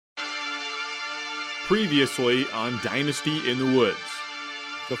Previously on Dynasty in the Woods.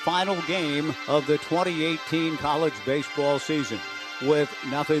 The final game of the 2018 college baseball season, with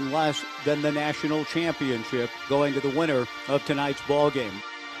nothing less than the national championship going to the winner of tonight's ball game.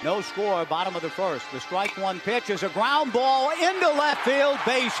 No score, bottom of the first. The strike one pitch is a ground ball into left field,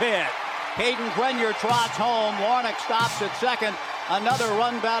 base hit. Caden Grenier trots home. Lornick stops at second. Another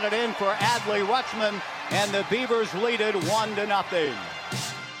run batted in for Adley Rutschman, and the Beavers lead it 1-0.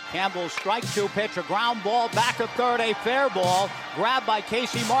 Campbell's strike two pitch, a ground ball back of third, a fair ball. Grabbed by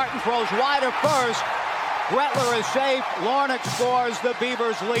Casey Martin, throws wide of first. Gretler is safe. Lornick scores. The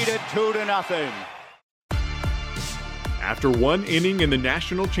Beavers lead it 2-0. After one inning in the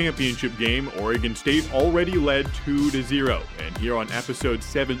national championship game, Oregon State already led 2-0. And here on episode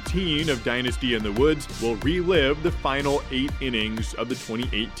 17 of Dynasty in the Woods, we'll relive the final 8 innings of the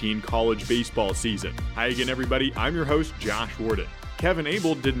 2018 college baseball season. Hi again, everybody. I'm your host, Josh Warden. Kevin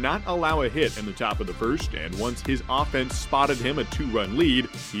Abel did not allow a hit in the top of the first, and once his offense spotted him a 2-run lead,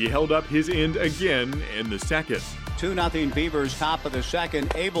 he held up his end again in the second. 2-0 Beavers, top of the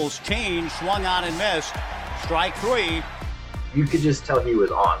second. Abel's change, swung on and missed. Strike three. You could just tell he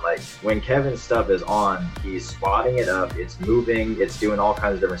was on. Like, when Kevin's stuff is on, he's spotting it up, it's moving, it's doing all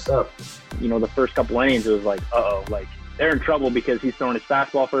kinds of different stuff. You know, the first couple innings, it was like, uh-oh, like, they're in trouble because he's throwing his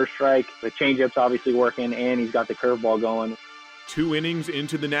fastball for a strike. The changeup's obviously working, and he's got the curveball going. 2 innings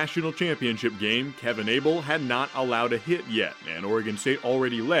into the national championship game, Kevin Abel had not allowed a hit yet, and Oregon State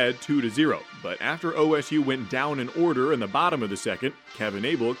already led 2-0. But after OSU went down in order in the bottom of the second, Kevin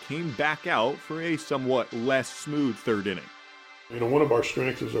Abel came back out for a somewhat less smooth third inning. You know, one of our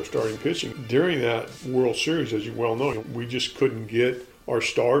strengths is our starting pitching. During that World Series, as you well know, we just couldn't get our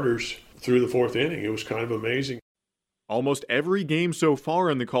starters through the fourth inning. It was kind of amazing. Almost every game so far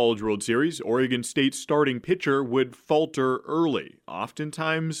in the College World Series, Oregon State's starting pitcher would falter early,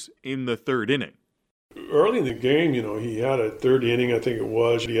 oftentimes in the third inning. Early in the game, you know, he had a third inning, I think it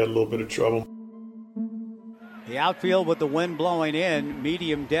was. He had a little bit of trouble. The outfield with the wind blowing in,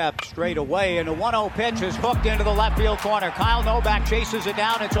 medium depth straight away, and a 1-0 pitch is hooked into the left field corner. Kyle Novak chases it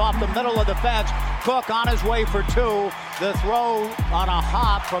down. It's off the middle of the fence. Cook on his way for 2. The throw on a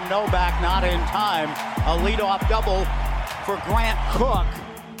hop from Novak, not in time. A leadoff double for Grant Cook.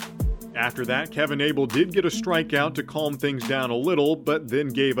 After that, Kevin Abel did get a strikeout to calm things down a little, but then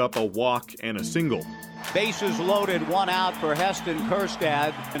gave up a walk and a single. Bases loaded, 1 out for Heston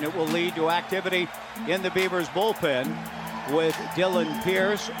Kjerstad, and it will lead to activity in the Beavers bullpen with Dylan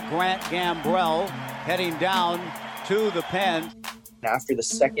Pierce, Grant Gambrell heading down to the pen. After the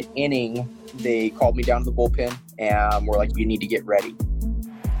second inning, they called me down to the bullpen and were like, you need to get ready.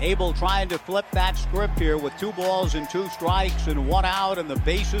 Abel trying to flip that script here with 2 balls and 2 strikes and 1 out and the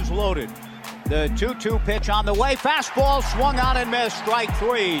bases loaded. The 2-2 pitch on the way. Fastball swung on and missed. Strike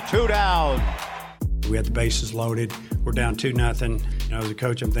 3, 2 down. We had the bases loaded. We're down 2-0. You know, as a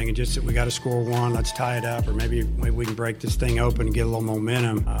coach, I'm thinking just that we got to score 1. Let's tie it up, or maybe we can break this thing open and get a little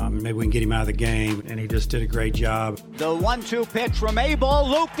momentum. Maybe we can get him out of the game. And he just did a great job. The 1-2 pitch from Abel,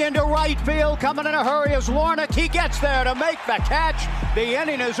 looped into right field, coming in a hurry is Lornick. He gets there to make the catch. The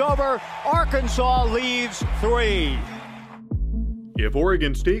inning is over. Arkansas leads 3. If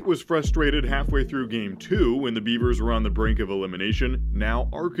Oregon State was frustrated halfway through Game 2 when the Beavers were on the brink of elimination, now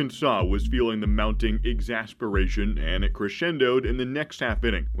Arkansas was feeling the mounting exasperation, and it crescendoed in the next half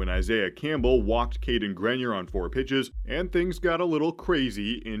inning when Isaiah Campbell walked Caden Grenier on 4 pitches, and things got a little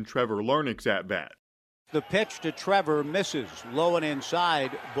crazy in Trevor Larnach's at-bat. The pitch to Trevor misses, low and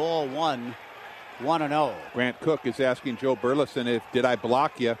inside, ball 1, 1-0. Grant Cook is asking Joe Burleson did I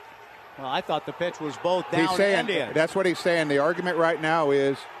block you? Well, I thought the pitch was both down and in. That's what he's saying. The argument right now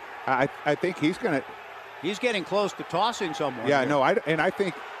is I think he's going to. He's getting close to tossing someone. Yeah, here. no, I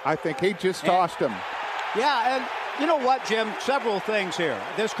think he just tossed him. Yeah, and you know what, Jim? Several things here.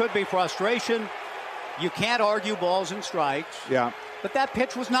 This could be frustration. You can't argue balls and strikes. Yeah. But that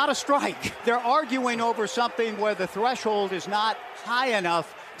pitch was not a strike. They're arguing over something where the threshold is not high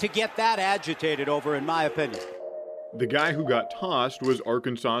enough to get that agitated over, in my opinion. The guy who got tossed was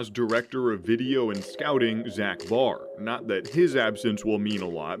Arkansas's director of video and scouting, Zach Barr. Not that his absence will mean a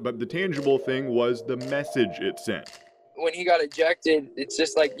lot, but the tangible thing was the message it sent. When he got ejected, it's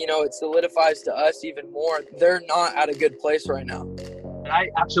just like, you know, it solidifies to us even more. They're not at a good place right now. I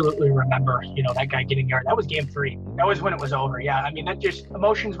absolutely remember, you know, that guy getting yard. That was Game 3. That was when it was over. Yeah, I mean, that just,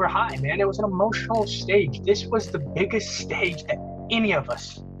 emotions were high, man. It was an emotional stage. This was the biggest stage that any of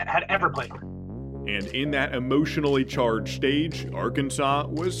us had ever played. And in that emotionally charged stage, Arkansas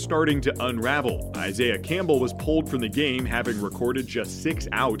was starting to unravel. Isaiah Campbell was pulled from the game, having recorded just 6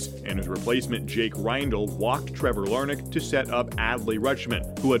 outs, and his replacement Jake Reindl walked Trevor Larnach to set up Adley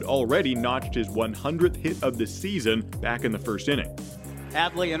Rutschman, who had already notched his 100th hit of the season back in the first inning.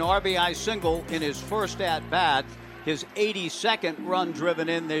 Adley, an RBI single in his first at-bat, his 82nd run driven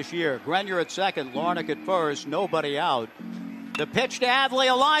in this year. Grenier at second, Larnach at first, nobody out. The pitch to Adley,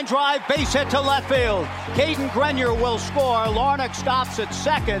 a line drive, base hit to left field. Caden Grenier will score. Larnach stops at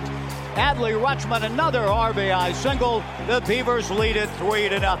second. Adley Rutschman, another RBI single. The Beavers lead it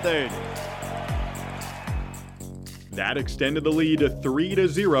 3-0. That extended the lead to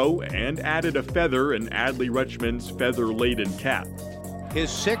 3-0 and added a feather in Adley Rutschman's feather-laden cap. His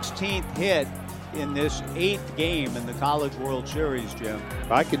 16th hit in this 8th game in the College World Series, Jim.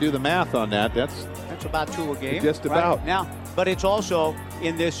 If I could do the math on that, that's about 2 a game. Just about. Right now, but it's also,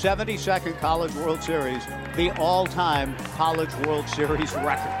 in this 72nd College World Series, the all-time College World Series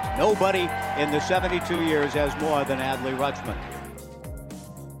record. Nobody in the 72 years has more than Adley Rutschman.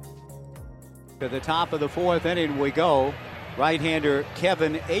 To the top of the 4th inning we go. Right-hander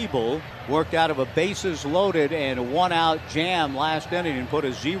Kevin Abel worked out of a bases-loaded and 1-out jam last inning and put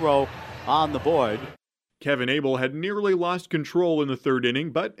a 0 on the board. Kevin Abel had nearly lost control in the 3rd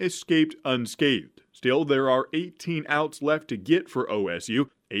inning, but escaped unscathed. Still, there are 18 outs left to get for OSU.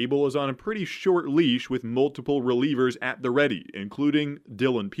 Abel is on a pretty short leash with multiple relievers at the ready, including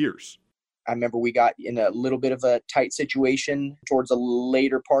Dylan Pierce. I remember we got in a little bit of a tight situation towards the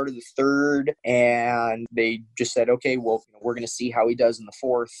later part of the 3rd, and they just said, okay, well, we're going to see how he does in the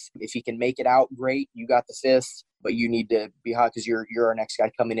 4th. If he can make it out, great. You got the 5th, but you need to be hot because you're our next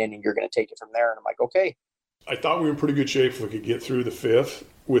guy coming in, and you're going to take it from there. And I'm like, okay. I thought we were in pretty good shape if we could get through the 5th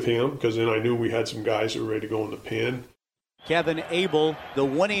with him, because then I knew we had some guys that were ready to go in the pen. Kevin Abel, the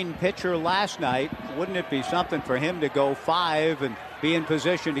winning pitcher last night. Wouldn't it be something for him to go 5 and be in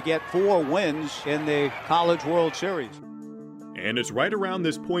position to get 4 wins in the College World Series? And it's right around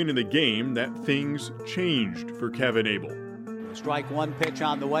this point in the game that things changed for Kevin Abel. Strike 1 pitch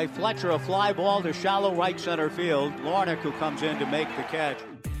on the way. Fletcher, a fly ball to shallow right center field. Larnach, who comes in to make the catch.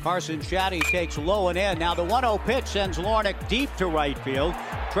 Carson Shaddy takes low and in. Now the 1-0 pitch sends Larnach deep to right field.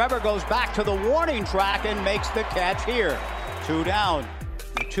 Trevor goes back to the warning track and makes the catch here. 2 down.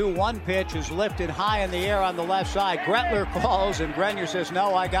 The 2-1 pitch is lifted high in the air on the left side. Gretler calls, and Grenier says,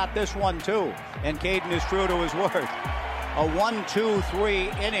 no, I got this one too. And Caden is true to his word. A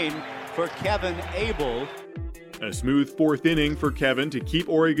 1-2-3 inning for Kevin Abel. A smooth 4th inning for Kevin to keep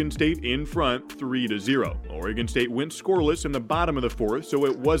Oregon State in front 3-0. Oregon State went scoreless in the bottom of the 4th, so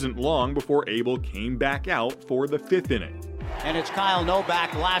it wasn't long before Abel came back out for the 5th inning. And it's Kyle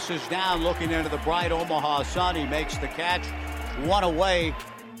Novak, glasses down, looking into the bright Omaha sun. He makes the catch. 1 away.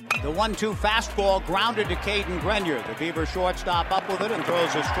 The 1-2 fastball grounded to Caden Grenier. The Beaver shortstop up with it and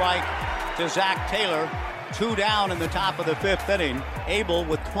throws a strike to Zach Taylor. 2 down in the top of the 5th inning. Abel,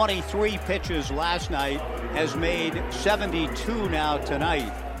 with 23 pitches last night, has made 72 now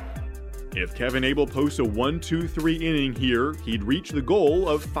tonight. If Kevin Abel posts a 1-2-3 inning here, he'd reach the goal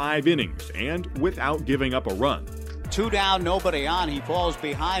of 5 innings, and without giving up a run. 2 down, nobody on. He falls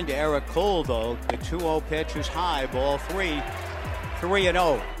behind to Eric Cole, though. The 2-0 pitch is high, ball 3,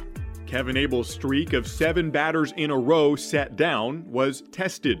 3-0. Kevin Abel's streak of 7 batters in a row set down was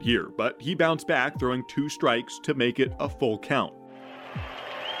tested here, but he bounced back, throwing 2 strikes to make it a full count.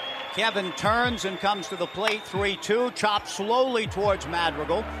 Kevin turns and comes to the plate, 3-2, chops slowly towards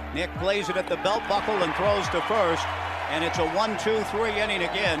Madrigal. Nick plays it at the belt buckle and throws to first, and it's a 1-2-3 inning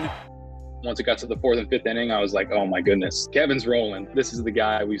again. Once it got to the 4th and 5th inning, I was like, oh my goodness, Kevin's rolling. This is the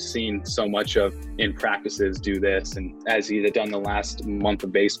guy we've seen so much of in practices do this, and as he had done the last month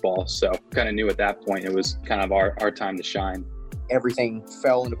of baseball. So kind of knew at that point it was kind of our time to shine. Everything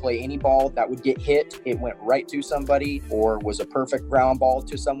fell into play. Any ball that would get hit, it went right to somebody, or was a perfect ground ball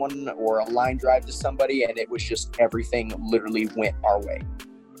to someone, or a line drive to somebody, and it was just everything literally went our way.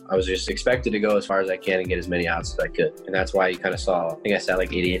 I was just expected to go as far as I can and get as many outs as I could. And that's why you kind of saw, I think I sat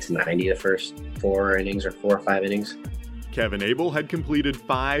like 88 to 90 the first 4 innings or 4 or 5 innings. Kevin Abel had completed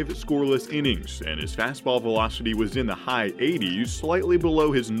 5 scoreless innings, and his fastball velocity was in the high 80s, slightly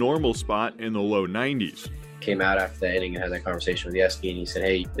below his normal spot in the low 90s. Came out after the inning and had that conversation with Yeski, and he said,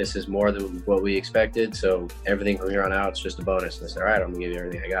 hey, this is more than what we expected, so everything from here on out is just a bonus. And I said, all right, I'm going to give you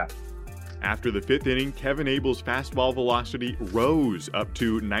everything I got. After the 5th inning, Kevin Abel's fastball velocity rose up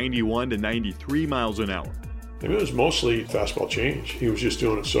to 91 to 93 miles an hour. I mean, it was mostly fastball change. He was just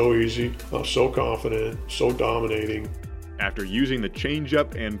doing it so easy, so confident, so dominating. After using the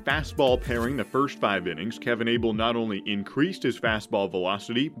changeup and fastball pairing the first 5 innings, Kevin Abel not only increased his fastball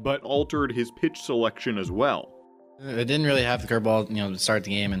velocity, but altered his pitch selection as well. It didn't really have the curveball, to start the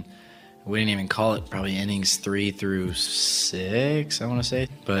game, and we didn't even call it probably innings 3 through 6, I want to say.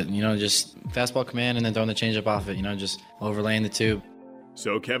 But, just fastball command and then throwing the changeup off it, just overlaying the tube.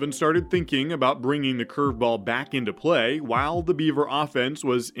 So Kevin started thinking about bringing the curveball back into play while the Beaver offense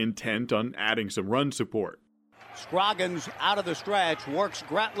was intent on adding some run support. Scroggins out of the stretch, works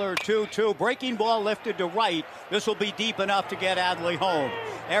Gretler 2-2. Breaking ball lifted to right. This will be deep enough to get Adley home.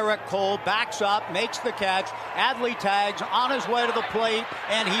 Eric Cole backs up, makes the catch. Adley tags on his way to the plate,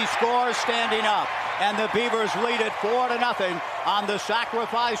 and he scores standing up. And the Beavers lead it 4-0 on the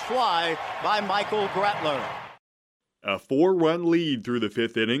sacrifice fly by Michael Gretler. A 4-run lead through the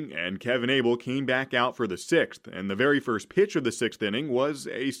 5th inning, and Kevin Abel came back out for the 6th, and the very first pitch of the 6th inning was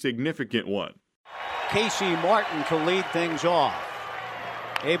a significant one. Casey Martin to lead things off.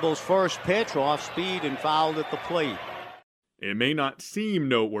 Abel's first pitch off speed and fouled at the plate. It may not seem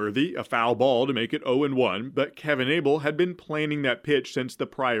noteworthy, a foul ball to make it 0-1, but Kevin Abel had been planning that pitch since the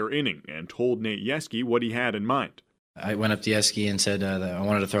prior inning and told Nate Yeskie what he had in mind. I went up to Yeskie and said that I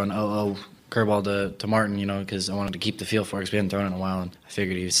wanted to throw an 0-0 curveball to Martin, because I wanted to keep the feel for it because we hadn't thrown it in a while, and I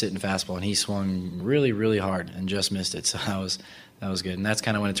figured he was sitting fastball, and he swung really, really hard and just missed it, so that was good. And that's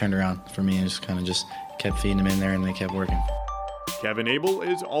kind of when it turned around for me. I just kept feeding him in there, and they kept working. Kevin Abel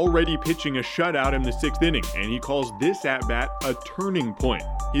is already pitching a shutout in the 6th inning, and he calls this at-bat a turning point.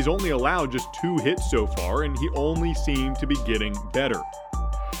 He's only allowed just 2 hits so far, and he only seemed to be getting better.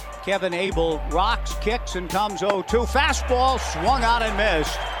 Kevin Abel rocks, kicks, and comes 0-2. Fastball swung out and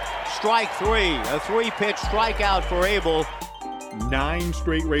missed. Strike 3, a 3-pitch strikeout for Abel. 9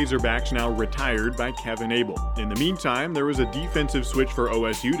 straight Razorbacks now retired by Kevin Abel. In the meantime, there was a defensive switch for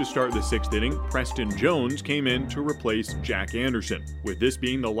OSU to start the 6th inning. Preston Jones came in to replace Jack Anderson. With this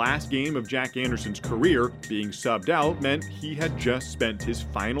being the last game of Jack Anderson's career, being subbed out meant he had just spent his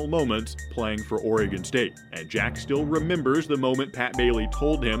final moments playing for Oregon State. And Jack still remembers the moment Pat Bailey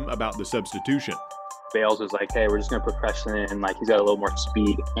told him about the substitution. Bales was like, hey, we're just going to put Preston in, he's got a little more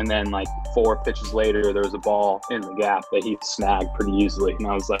speed. And then 4 pitches later, there was a ball in the gap that he snagged pretty easily. And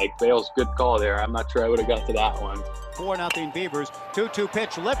I was like, Bales, good call there. I'm not sure I would have got to that one. 4-0 Beavers. 2-2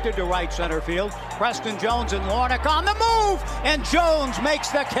 pitch lifted to right center field. Preston Jones and Lornick on the move. And Jones makes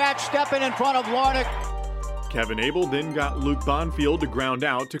the catch, stepping in front of Lornick. Kevin Abel then got Luke Bonfield to ground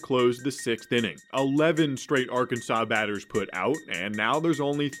out to close the 6th inning. 11 straight Arkansas batters put out, and now there's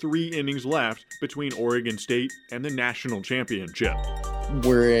only 3 innings left between Oregon State and the national championship.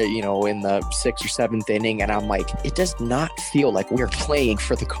 We're, in the 6th or 7th inning, and I'm like, it does not feel like we're playing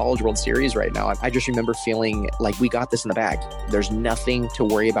for the College World Series right now. I just remember feeling like we got this in the bag. There's nothing to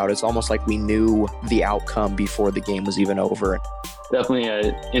worry about. It's almost like we knew the outcome before the game was even over. Definitely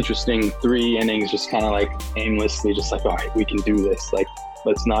an interesting 3 innings, just kind of aimlessly, just all right, we can do this.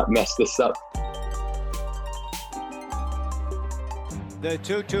 Let's not mess this up. The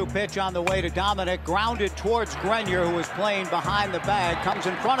 2-2 pitch on the way to Dominic, grounded towards Grenier, who is playing behind the bag, comes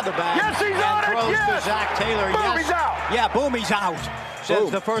in front of the bag, yes, he's and throws to Zach Taylor. Boom, he's out. Yeah, boom, he's out,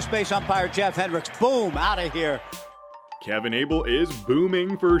 says the first base umpire, Jeff Hendricks. Boom, out of here. Kevin Abel is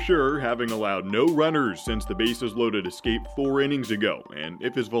booming for sure, having allowed no runners since the bases-loaded escape 4 innings ago. And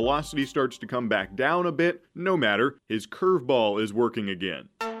if his velocity starts to come back down a bit, no matter, his curveball is working again.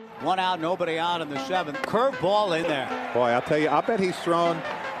 1 out, nobody on in the 7th. Curveball in there. Boy, I'll tell you, I bet he's thrown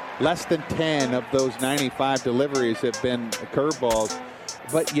less than 10 of those 95 deliveries have been curveballs.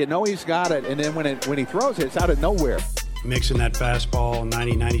 But he's got it, and then when he throws it, it's out of nowhere. Mixing that fastball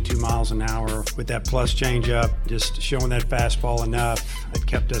 90, 92 miles an hour with that plus changeup, just showing that fastball enough. It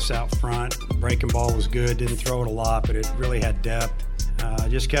kept us out front. Breaking ball was good, didn't throw it a lot, but it really had depth.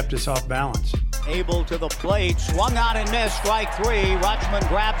 Just kept us off balance. Abel to the plate, swung on and missed, strike 3. Rutschman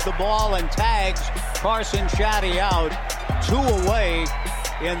grabs the ball and tags Carson Shaddy out. 2 away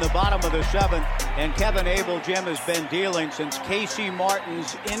in the bottom of the 7th. And Kevin Abel, Jim, has been dealing since Casey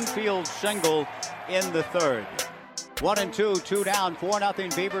Martin's infield single in the 3rd. 1-2, 2 down,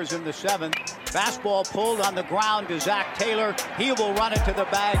 4-0 Beavers in the 7th. Fastball pulled on the ground to Zach Taylor. He will run it to the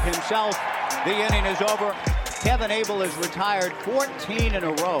bag himself. The inning is over. Kevin Abel is retired 14 in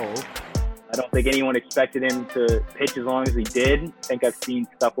a row. I don't think anyone expected him to pitch as long as he did. I think I've seen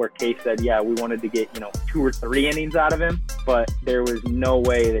stuff where Case said, yeah, we wanted to get, 2 or 3 innings out of him, but there was no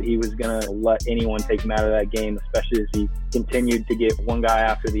way that he was going to let anyone take him out of that game, especially as he continued to get one guy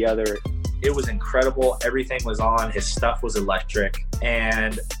after the other It was incredible. Everything was on. His stuff was electric.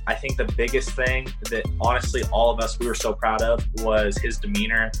 And I think the biggest thing that honestly all of us, we were so proud of was his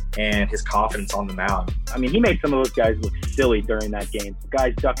demeanor and his confidence on the mound. I mean, he made some of those guys look silly during that game.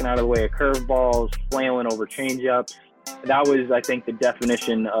 Guys ducking out of the way of curveballs, flailing over changeups. That was, I think, the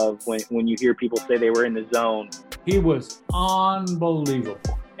definition of when you hear people say they were in the zone. He was unbelievable.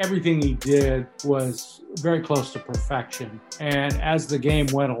 Everything he did was very close to perfection. And as the game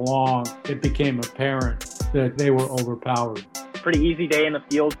went along, it became apparent that they were overpowered. Pretty easy day in the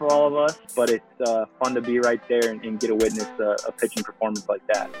field for all of us, but it's fun to be right there and get to witness a pitching performance like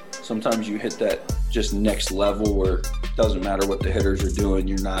that. Sometimes you hit that just next level where it doesn't matter what the hitters are doing,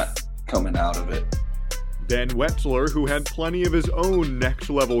 you're not coming out of it. Ben Wetzler, who had plenty of his own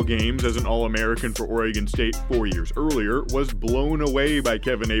next-level games as an All-American for Oregon State 4 years earlier, was blown away by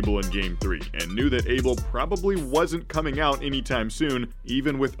Kevin Abel in Game 3 and knew that Abel probably wasn't coming out anytime soon,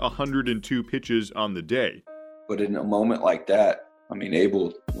 even with 102 pitches on the day. But in a moment like that, I mean,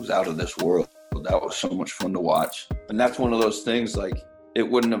 Abel was out of this world. That was so much fun to watch. And that's one of those things, like, it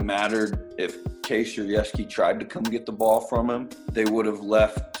wouldn't have mattered if Case or Yeskie tried to come get the ball from him. They would have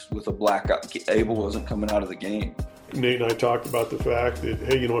left with a blackout. Abel wasn't coming out of the game. Nate and I talked about the fact that,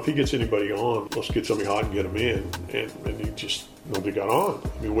 hey, if he gets anybody on, let's get somebody hot and get him in. And he just, nobody got on.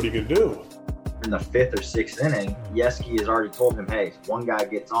 I mean, what are you going to do? In the 5th or 6th inning, Yeskie has already told him, hey, one guy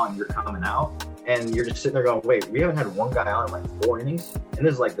gets on, you're coming out. And you're just sitting there going, wait, we haven't had one guy on in like 4 innings? And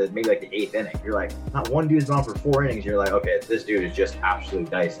this is like maybe the 8th inning. You're like, not one dude's gone for 4 innings. You're like, okay, this dude is just absolutely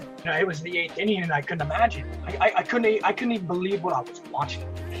dicing. It was the 8th inning, and I couldn't imagine. I couldn't even believe what I was watching.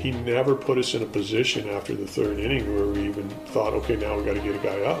 He never put us in a position after the 3rd inning where we even thought, okay, now we got to get a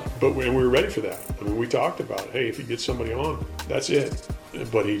guy up. But we were ready for that. I mean, we talked about it. Hey, if he gets somebody on, that's it.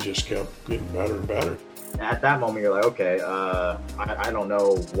 But he just kept getting better and better. At that moment, you're like, okay, I don't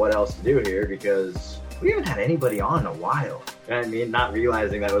know what else to do here because we haven't had anybody on in a while. You know what I mean? Not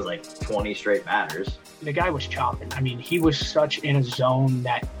realizing that it was like 20 straight batters. The guy was chopping. I mean, he was such in a zone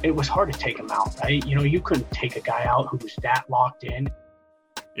that it was hard to take him out, right? You couldn't take a guy out who was that locked in.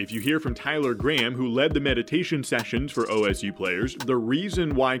 If you hear from Tyler Graham, who led the meditation sessions for OSU players, the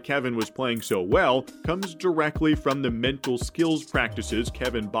reason why Kevin was playing so well comes directly from the mental skills practices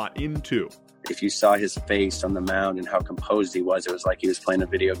Kevin bought into. If you saw his face on the mound and how composed he was, it was like he was playing a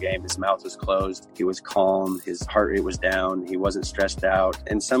video game. His mouth was closed. He was calm. His heart rate was down. He wasn't stressed out.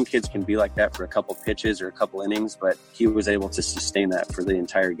 And some kids can be like that for a couple pitches or a couple innings, but he was able to sustain that for the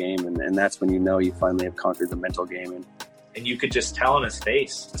entire game. And that's when you know you finally have conquered the mental game. And you could just tell in his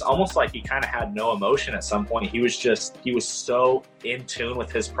face. It's almost like he kind of had no emotion at some point. He was so in tune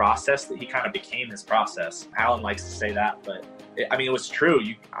with his process that he kind of became his process. Alan likes to say that, but it was true.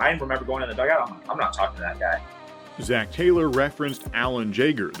 I remember going in the dugout, I'm not talking to that guy. Zach Taylor referenced Alan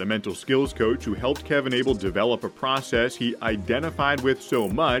Jaeger, the mental skills coach who helped Kevin Abel develop a process he identified with so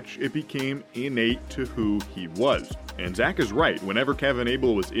much it became innate to who he was. And Zach is right. Whenever Kevin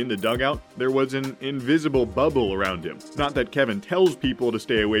Abel was in the dugout, there was an invisible bubble around him. Not that Kevin tells people to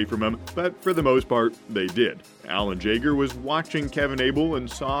stay away from him, but for the most part, they did. Alan Jaeger was watching Kevin Abel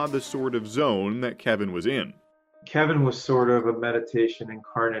and saw the sort of zone that Kevin was in. Kevin was sort of a meditation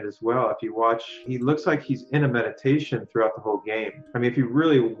incarnate as well. If you watch, he looks like he's in a meditation throughout the whole game. I mean, if you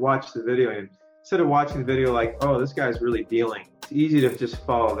really watch the video, and instead of watching the video like, oh, this guy's really dealing, it's easy to just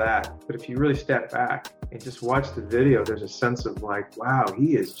follow that. But if you really step back and just watch the video, there's a sense of like, wow,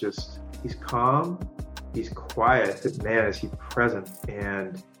 he's calm, he's quiet, but man, is he present,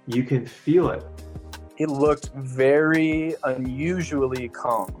 and you can feel it. He looked very unusually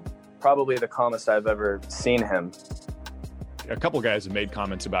calm. Probably the calmest I've ever seen him. A couple guys have made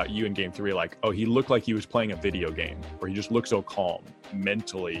comments about you in Game 3, like, oh, he looked like he was playing a video game, or he just looked so calm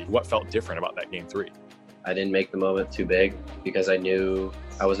mentally. What felt different about that Game 3? I didn't make the moment too big because I knew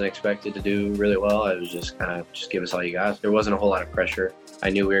I wasn't expected to do really well. I was just kind of just give us all you got. There wasn't a whole lot of pressure. I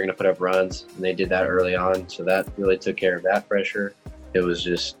knew we were going to put up runs, and they did that early on, so that really took care of that pressure. It was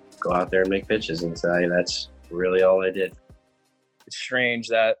just go out there and make pitches, and so that's really all I did. It's strange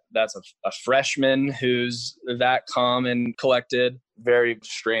that that's a freshman who's that calm and collected. Very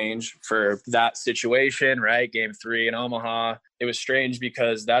strange for that situation, right? Game 3 in Omaha. It was strange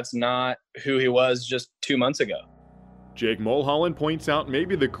because that's not who he was just 2 months ago. Jake Mulholland points out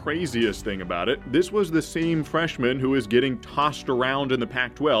maybe the craziest thing about it. This was the same freshman who was getting tossed around in the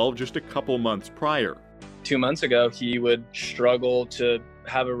Pac-12 just a couple months prior. 2 months ago, he would struggle to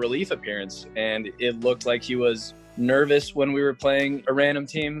have a relief appearance, and it looked like he was nervous when we were playing a random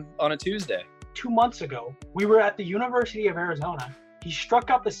team on a Tuesday. 2 months ago, we were at the University of Arizona. He struck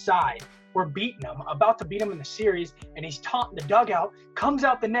out the side. We're beating him, about to beat him in the series, and he's taunting the dugout, comes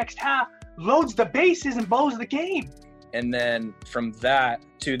out the next half, loads the bases and blows the game. And then from that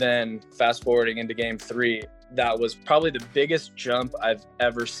to then fast forwarding into game 3, that was probably the biggest jump I've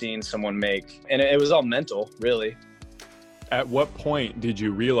ever seen someone make. And it was all mental, really. At what point did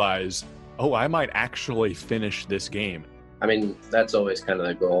you realize, oh, I might actually finish this game? I mean, that's always kind of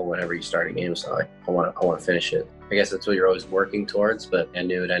the goal whenever you start a game. So like, I want to finish it. I guess that's what you're always working towards, but I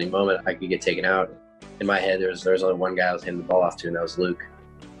knew at any moment I could get taken out. In my head, there's only one guy I was hitting the ball off to, and that was Luke.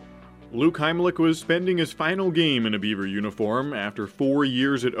 Luke Heimlich was spending his final game in a Beaver uniform after 4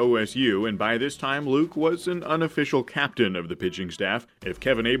 years at OSU, and by this time Luke was an unofficial captain of the pitching staff. If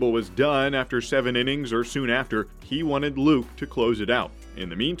Kevin Abel was done after 7 innings or soon after, he wanted Luke to close it out. In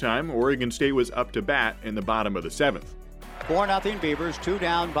the meantime, Oregon State was up to bat in the bottom of the 7th. 4-0 Beavers, 2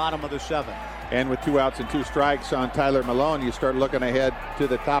 down, bottom of the 7th. And with 2 outs and 2 strikes on Tyler Malone, you start looking ahead to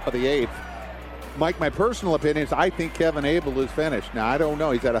the top of the 8th. Mike, my personal opinion is I think Kevin Abel is finished. Now, I don't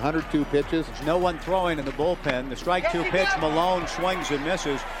know. He's at 102 pitches. There's no one throwing in the bullpen. The strike 2 pitch, Malone swings and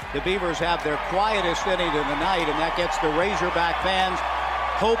misses. The Beavers have their quietest inning of the night, and that gets the Razorback fans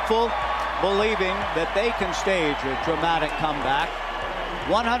hopeful, believing that they can stage a dramatic comeback.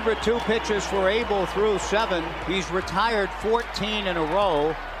 102 pitches for Abel through 7. He's retired 14 in a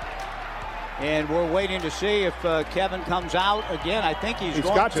row. And we're waiting to see if Kevin comes out again. I think he's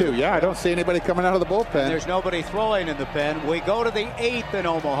going got to. Yeah, I don't see anybody coming out of the bullpen. There's nobody throwing in the pen. We go to the 8th in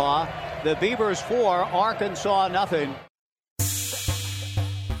Omaha. The Beavers 4, Arkansas nothing.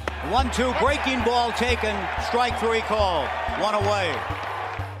 1-2 breaking ball taken. Strike 3 called. 1 away.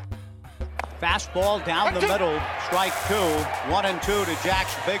 Fastball down the middle. Strike 2. 1-2 to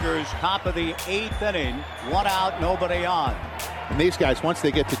Jax Biggers. Top of the 8th inning. 1 out, nobody on. And these guys, once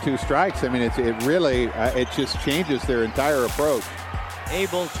they get to 2 strikes, I mean, it really just changes their entire approach.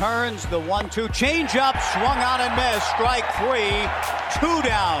 Abel turns the 1-2 changeup, swung on and missed. Strike 3, 2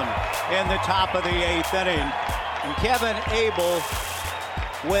 down in the top of the 8th inning. And Kevin Abel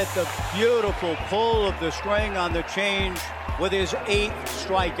with the beautiful pull of the string on the change with his 8th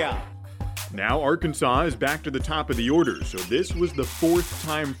strikeout. Now Arkansas is back to the top of the order, so this was the 4th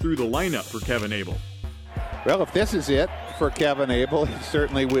time through the lineup for Kevin Abel. Well, if this is it for Kevin Abel, he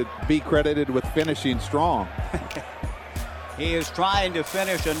certainly would be credited with finishing strong. He is trying to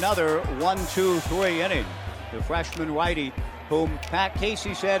finish another 1-2-3 inning. The freshman righty, whom Pat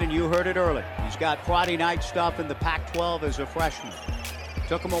Casey said, and you heard it early, he's got Friday night stuff in the Pac-12 as a freshman.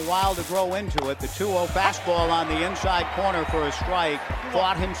 Took him a while to grow into it. The 2-0 fastball on the inside corner for a strike.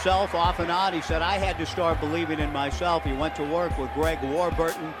 Fought himself off and on. He said, I had to start believing in myself. He went to work with Greg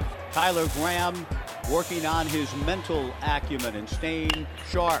Warburton, Tyler Graham, working on his mental acumen and staying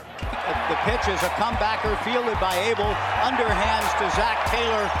sharp. The pitch is a comebacker fielded by Abel. Underhands to Zach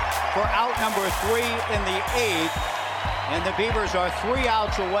Taylor for out number 3 in the 8th. And the Beavers are 3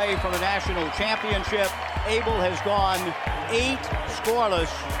 outs away from a national championship. Abel has gone 8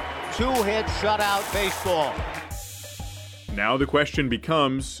 scoreless, 2-hit shutout baseball. Now the question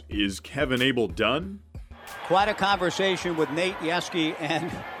becomes, is Kevin Abel done? Quite a conversation with Nate Yeskie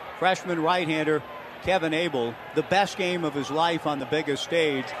and freshman right-hander Kevin Abel. The best game of his life on the biggest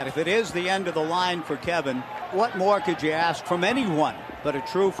stage. And if it is the end of the line for Kevin, what more could you ask from anyone but a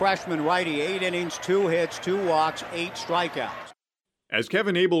true freshman righty? 8 innings, 2 hits, 2 walks, 8 strikeouts. As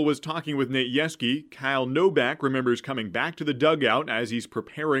Kevin Abel was talking with Nate Yeskie, Kyle Novak remembers coming back to the dugout as he's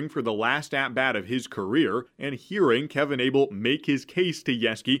preparing for the last at-bat of his career and hearing Kevin Abel make his case to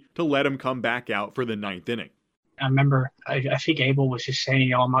Yeskie to let him come back out for the 9th inning. I remember, I think Abel was just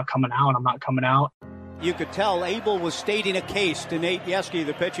saying, I'm not coming out, I'm not coming out. You could tell Abel was stating a case to Nate Yeskie,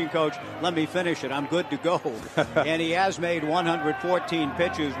 the pitching coach. Let me finish it. I'm good to go. And he has made 114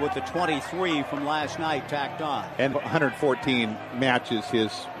 pitches with the 23 from last night tacked on. And 114 matches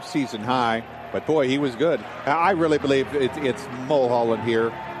his season high. But, boy, he was good. I really believe it's Mulholland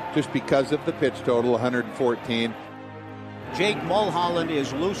here just because of the pitch total, 114. Jake Mulholland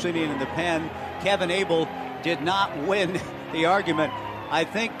is loosening in the pen. Kevin Abel did not win the argument. I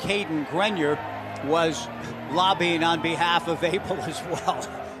think Caden Grenier was lobbying on behalf of Abel as well.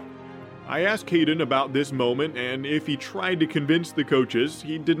 I asked Caden about this moment, and if he tried to convince the coaches,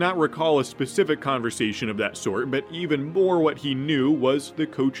 he did not recall a specific conversation of that sort, but even more what he knew was the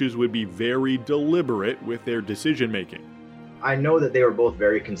coaches would be very deliberate with their decision-making. I know that they were both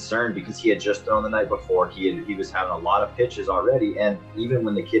very concerned because he had just thrown the night before. He was having a lot of pitches already, and even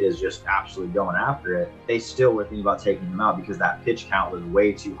when the kid is just absolutely going after it, they still were thinking about taking him out because that pitch count was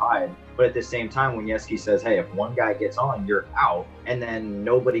way too high. But at the same time, when Yeskie says, hey, if one guy gets on, you're out, and then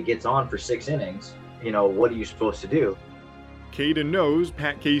nobody gets on for 6 innings, what are you supposed to do? Caden knows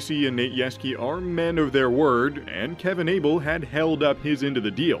Pat Casey and Nate Yeskie are men of their word, and Kevin Abel had held up his end of the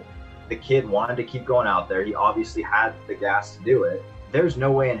deal. The kid wanted to keep going out there. He obviously had the gas to do it. There's no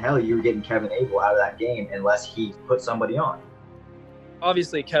way in hell you were getting Kevin Abel out of that game unless he put somebody on.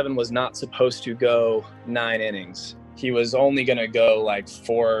 Obviously, Kevin was not supposed to go 9 innings. He was only going to go like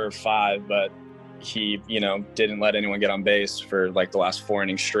 4 or 5, but he, didn't let anyone get on base for like the last 4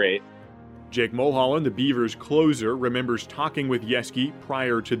 innings straight. Jake Mulholland, the Beavers closer, remembers talking with Yeskie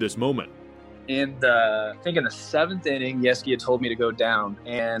prior to this moment. I think in the 7th inning, Yeskie had told me to go down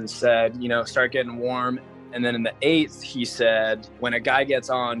and said, start getting warm. And then in the 8th, he said, when a guy gets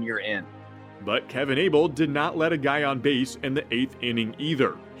on, you're in. But Kevin Abel did not let a guy on base in the 8th inning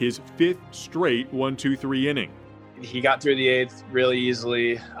either. His 5th straight 1-2-3 inning. He got through the 8th really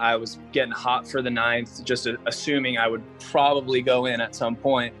easily. I was getting hot for the 9th, just assuming I would probably go in at some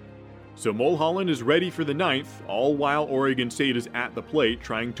point. So Mulholland is ready for the 9th, all while Oregon State is at the plate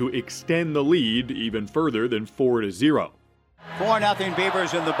trying to extend the lead even further than 4-0. 4-0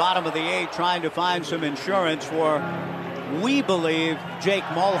 Beavers in the bottom of the 8th, trying to find some insurance for, we believe, Jake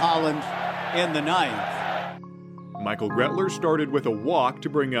Mulholland in the 9th. Michael Gretler started with a walk to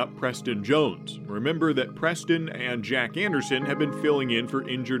bring up Preston Jones. Remember that Preston and Jack Anderson have been filling in for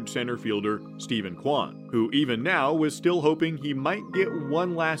injured center fielder Stephen Kwan, who even now was still hoping he might get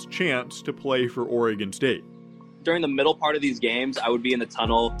one last chance to play for Oregon State. During the middle part of these games, I would be in the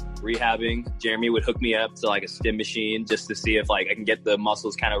tunnel rehabbing. Jeremy would hook me up to like a stim machine just to see if I can get the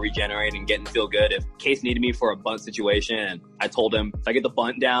muscles kind of regenerate and get and feel good. If Case needed me for a bunt situation, and I told him if I get the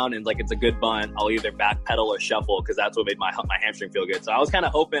bunt down and it's a good bunt, I'll either backpedal or shuffle because that's what made my hamstring feel good. So I was kind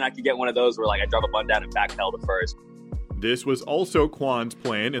of hoping I could get one of those where I drop a bunt down and backpedal to first. This was also Kwan's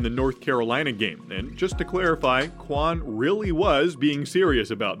plan in the North Carolina game. And just to clarify, Kwan really was being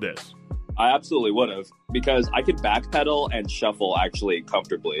serious about this. I absolutely would have, because I could backpedal and shuffle actually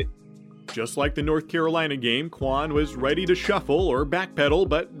comfortably. Just like the North Carolina game, Kwan was ready to shuffle or backpedal,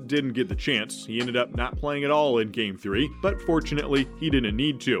 but didn't get the chance. He ended up not playing at all in Game 3, but fortunately, he didn't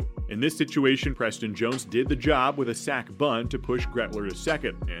need to. In this situation, Preston Jones did the job with a sac bunt to push Gretler to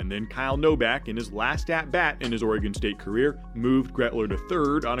second, and then Kyle Novak, in his last at-bat in his Oregon State career, moved Gretler to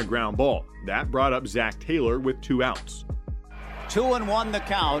third on a ground ball. That brought up Zach Taylor with 2 outs. 2-1 the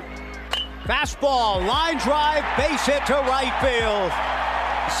count. Fastball, line drive, base hit to right field.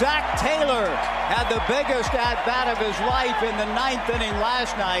 Zach Taylor had the biggest at-bat of his life in the 9th inning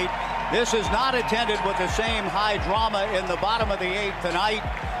last night. This is not attended with the same high drama in the bottom of the 8th tonight,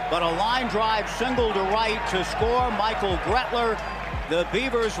 but a line drive single to right to score Michael Gretler. The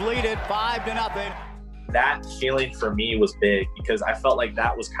Beavers lead it 5-0. That feeling for me was big because I felt like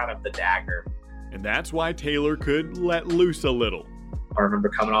that was kind of the dagger. And that's why Taylor could let loose a little. I remember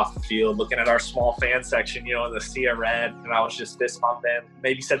coming off the field, looking at our small fan section, in the sea of red, and I was just fist pumping.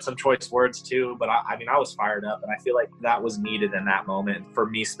 Maybe said some choice words too, but I was fired up, and I feel like that was needed in that moment. For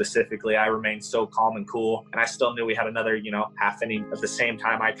me specifically, I remained so calm and cool, and I still knew we had another, half inning. At the same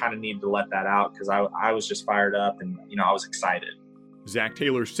time, I kind of needed to let that out because I was just fired up, and I was excited. Zach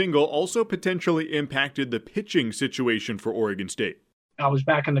Taylor's single also potentially impacted the pitching situation for Oregon State. I was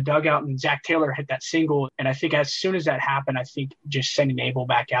back in the dugout and Zach Taylor hit that single. And I think as soon as that happened, I think just sending Abel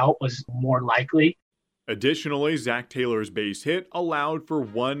back out was more likely. Additionally, Zach Taylor's base hit allowed for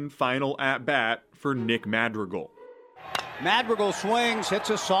one final at-bat for Nick Madrigal. Madrigal swings, hits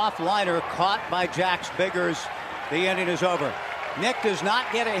a soft liner, caught by Jax Biggers. The inning is over. Nick does not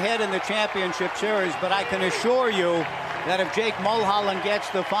get ahead in the championship series, but I can assure you that if Jake Mulholland gets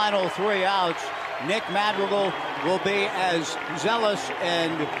the final 3 outs, Nick Madrigal will be as zealous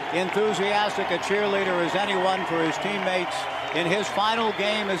and enthusiastic a cheerleader as anyone for his teammates in his final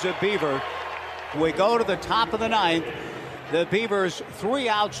game as a Beaver. We go to the top of the 9th. The Beavers 3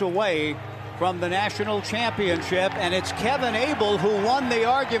 outs away from the national championship, and it's Kevin Abel who won the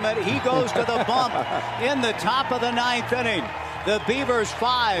argument. He goes to the bump in the top of the 9th inning. The Beavers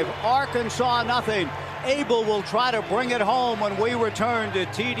 5, Arkansas nothing. Abel will try to bring it home when we return to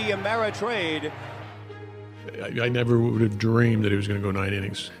TD Ameritrade. I never would have dreamed that he was going to go 9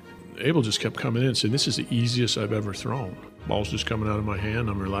 innings. Abel just kept coming in and saying, this is the easiest I've ever thrown. Ball's just coming out of my hand.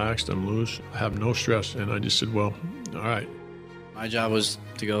 I'm relaxed. I'm loose. I have no stress. And I just said, well, all right. My job was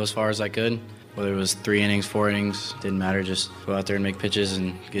to go as far as I could. Whether it was 3 innings, 4 innings, didn't matter. Just go out there and make pitches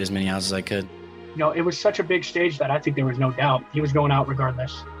and get as many outs as I could. It was such a big stage that I think there was no doubt he was going out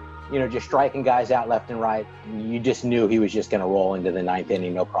regardless. Just striking guys out left and right. You just knew he was just going to roll into the 9th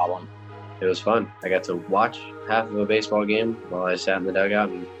inning, no problem. It was fun. I got to watch half of a baseball game while I sat in the dugout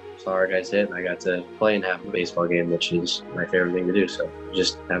and saw our guys hit, and I got to play in half of a baseball game, which is my favorite thing to do. So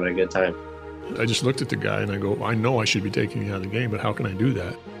just having a good time. I just looked at the guy and I go, I know I should be taking you out of the game, but how can I do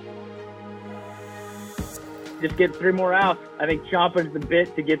that? just get 3 more outs. I think chomping at the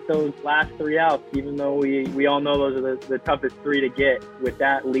bit to get those last 3 outs, even though we all know those are the toughest 3 to get. With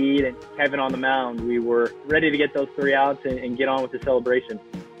that lead and Kevin on the mound, we were ready to get those 3 outs and get on with the celebration.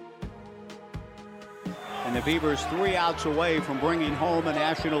 And the Beavers 3 outs away from bringing home a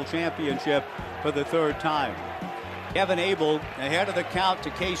national championship for the 3rd time. Kevin Abel ahead of the count to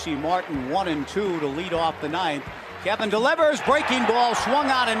Casey Martin, 1-2 to lead off the 9th. Kevin delivers, breaking ball, swung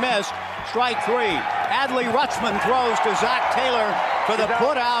out and missed. Strike 3. Adley Rutschman throws to Zach Taylor for the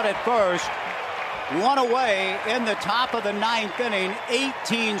put out at first. 1 away in the top of the 9th inning.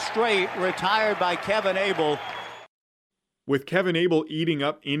 18 straight retired by Kevin Abel. With Kevin Abel eating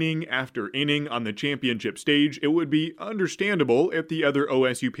up inning after inning on the championship stage, it would be understandable if the other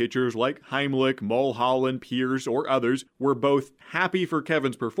OSU pitchers like Heimlich, Mulholland, Pierce, or others were both happy for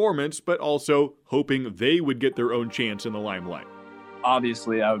Kevin's performance, but also hoping they would get their own chance in the limelight.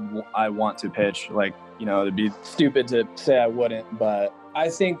 Obviously, I want to pitch. It'd be stupid to say I wouldn't, but I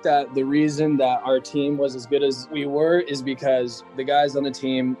think that the reason that our team was as good as we were is because the guys on the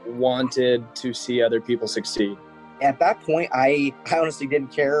team wanted to see other people succeed. At that point, I honestly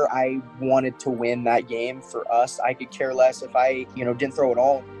didn't care. I wanted to win that game for us. I could care less if I, didn't throw it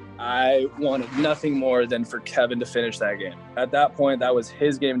all. I wanted nothing more than for Kevin to finish that game. At that point, that was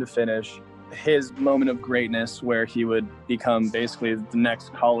his game to finish, his moment of greatness where he would become basically the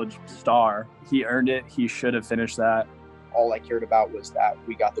next college star. He earned it. He should have finished that. All I cared about was that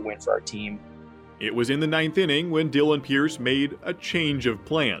we got the win for our team. It was in the 9th inning when Dylan Pierce made a change of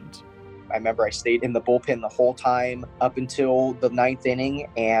plans. I remember I stayed in the bullpen the whole time up until the 9th inning,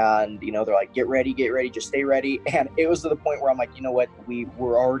 and they're like, get ready, just stay ready. And it was to the point where I'm like, you know what,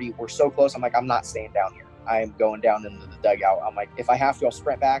 we're so close. I'm like, I'm not staying down here. I am going down into the dugout. I'm like, if I have to, I'll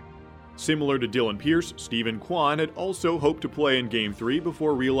sprint back. Similar to Dylan Pierce, Stephen Kwan had also hoped to play in Game 3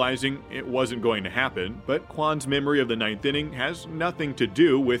 before realizing it wasn't going to happen, but Kwan's memory of the 9th inning has nothing to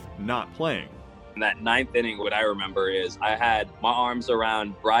do with not playing. In that 9th inning, what I remember is I had my arms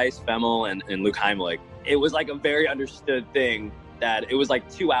around Bryce Femmel and Luke Heimlich. It was like a very understood thing that it was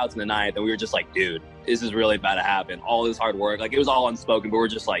like 2 outs in the 9th, and we were just like, dude, this is really about to happen. All this hard work, it was all unspoken, but we're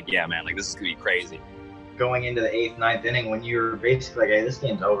just like, yeah, man, this is going to be crazy. Going into the 8th, 9th inning, when you're basically like, hey, this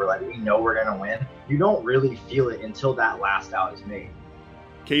game's over, we know we're going to win, you don't really feel it until that last out is made.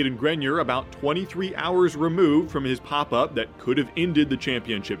 Caden Grenier, about 23 hours removed from his pop-up that could have ended the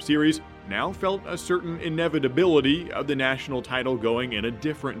championship series, now felt a certain inevitability of the national title going in a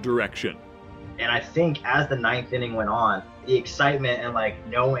different direction. And I think as the 9th inning went on, the excitement and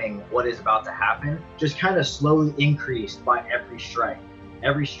knowing what is about to happen just kind of slowly increased by every strike.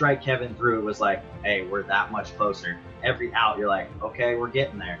 Every strike Kevin threw was like, hey, we're that much closer. Every out, you're like, okay, we're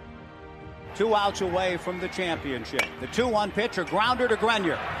getting there. 2 outs away from the championship. The 2-1 pitch, a grounder to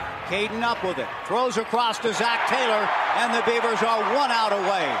Grenier. Caden up with it, throws across to Zach Taylor, and the Beavers are 1 out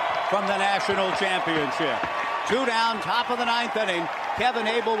away from the national championship. 2 down, top of the 9th inning. Kevin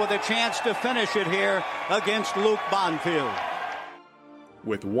Abel with a chance to finish it here against Luke Bonfield.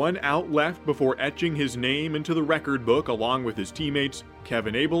 With 1 out left before etching his name into the record book along with his teammates,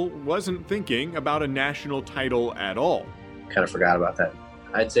 Kevin Abel wasn't thinking about a national title at all. Kind of forgot about that.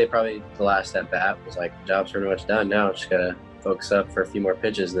 I'd say probably the last at bat was job's pretty much done now. Just gotta focus up for a few more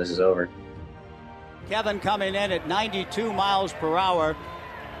pitches and this is over. Kevin coming in at 92 miles per hour.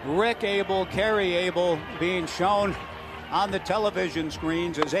 Rick Abel, Kerry Abel being shown on the television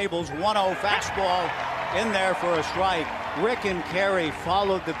screens as Abel's 1-0 fastball in there for a strike. Rick and Kerry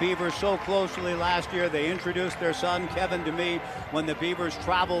followed the Beavers so closely last year. They introduced their son, Kevin, to me when the Beavers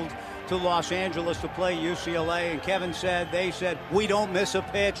traveled to Los Angeles to play UCLA, and Kevin they said, we don't miss a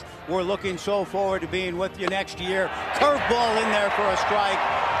pitch. We're looking so forward to being with you next year. Curveball in there for a strike.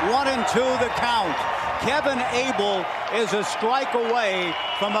 1-2 the count. Kevin Abel is a strike away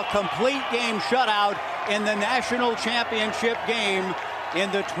from a complete game shutout in the national championship game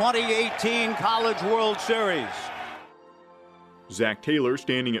in the 2018 College World Series. Zach Taylor,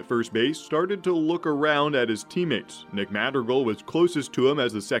 standing at first base, started to look around at his teammates. Nick Madrigal was closest to him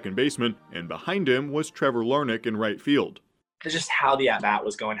as the second baseman, and behind him was Trevor Larnach in right field. Just how the at-bat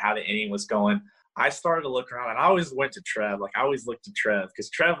was going, how the inning was going, I started to look around, and I always went to Trev. I always looked to Trev because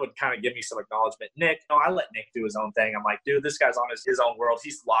Trev would kind of give me some acknowledgement. Nick, I let Nick do his own thing. I'm like, dude, this guy's on his own world.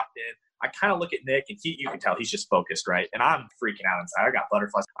 He's locked in. I kind of look at Nick, and you can tell he's just focused, right? And I'm freaking out inside. I got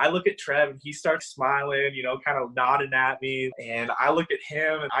butterflies. I look at Trev, and he starts smiling, kind of nodding at me. And I look at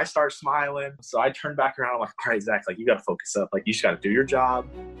him, and I start smiling. So I turn back around. I'm like, all right, Zach, you got to focus up. You just got to do your job.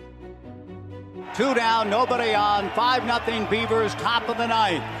 2 down, nobody on. 5-0 Beavers, top of the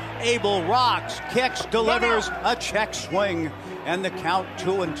 9th. Abel rocks, kicks, delivers a check swing, and the count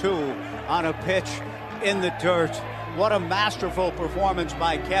 2-2 on a pitch in the dirt. What a masterful performance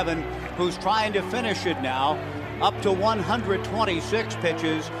by Kevin, who's trying to finish it now. Up to 126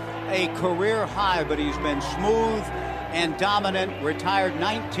 pitches, a career high, but he's been smooth and dominant, retired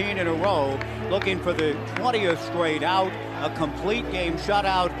 19 in a row, looking for the 20th straight out, a complete game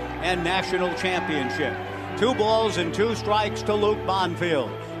shutout, and national championship. 2 balls and 2 strikes to Luke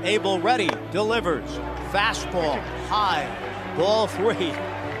Bonfield. Abel ready, delivers. Fastball, high, ball 3,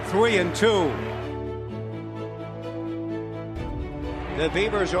 3-2. The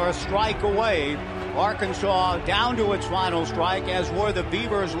Beavers are a strike away. Arkansas down to its final strike, as were the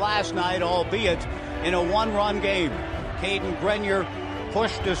Beavers last night, albeit in a 1-run game. Caden Grenier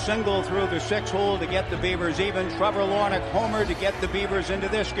pushed a single through the 6-hole to get the Beavers even. Trevor Lornick homer to get the Beavers into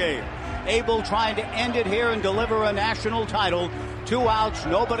this game. Abel trying to end it here and deliver a national title. 2 outs,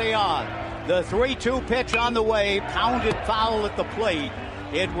 nobody on. The 3-2 pitch on the way, pounded foul at the plate.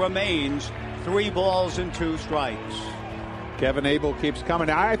 It remains 3 balls and 2 strikes. Kevin Abel keeps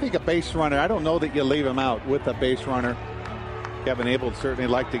coming. I think a base runner, I don't know that you leave him out with a base runner. Kevin Abel would certainly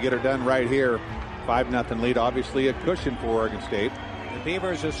like to get her done right here. 5-0 lead, obviously a cushion for Oregon State. The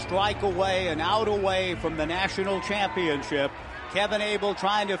Beavers a strike away, an out away from the national championship. Kevin Abel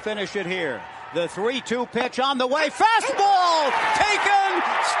trying to finish it here. The 3-2 pitch on the way. Fastball taken.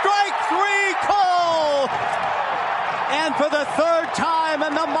 Strike 3 call. And for the 3rd time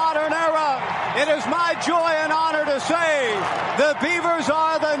in the modern era, it is my joy and honor to say the Beavers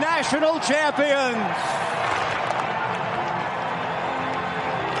are the national champions.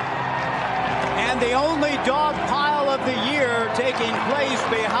 And the only dog pile of the year taking place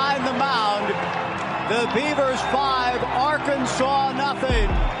behind the mound. The Beavers 5, Arkansas nothing.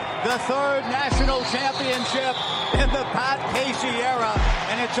 The 3rd national championship in the Pat Casey era.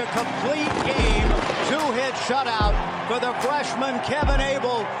 And it's a complete game, 2-hit shutout for the freshman Kevin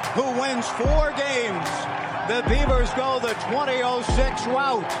Abel, who wins 4 games. The Beavers go the 20-06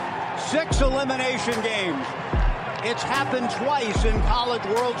 route. 6 elimination games. It's happened twice in College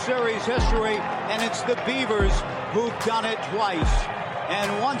World Series history, and it's the Beavers who've done it twice.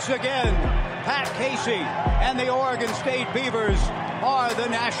 And once again, Pat Casey and the Oregon State Beavers are the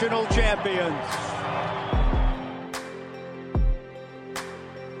national champions.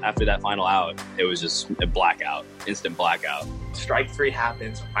 After that final out, it was just a blackout, instant blackout. Strike 3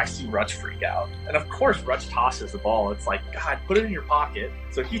 happens. I see Rutsch freak out. And of course, Rutsch tosses the ball. It's like, God, put it in your pocket.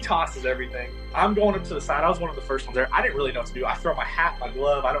 So he tosses everything. I'm going up to the side. I was one of the first ones there. I didn't really know what to do. I throw my hat, my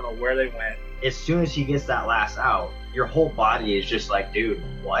glove. I don't know where they went. As soon as he gets that last out, your whole body is just like, dude,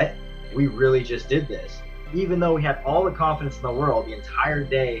 what? We really just did this. Even though we had all the confidence in the world the entire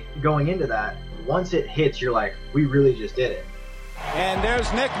day going into that, once it hits, you're like, we really just did it. And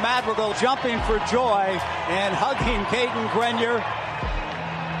there's Nick Madrigal jumping for joy and hugging Caden Grenier,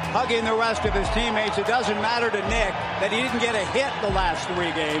 hugging the rest of his teammates. It doesn't matter to Nick that he didn't get a hit the last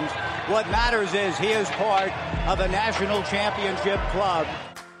 3 games. What matters is he is part of a national championship club.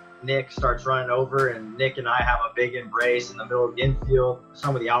 Nick starts running over, and Nick and I have a big embrace in the middle of the infield.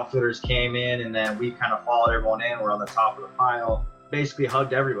 Some of the outfielders came in, and then we kind of followed everyone in. We're on the top of the pile. Basically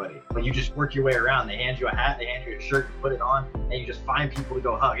hugged everybody. But you just work your way around. They hand you a hat, they hand you a shirt, you put it on, and you just find people to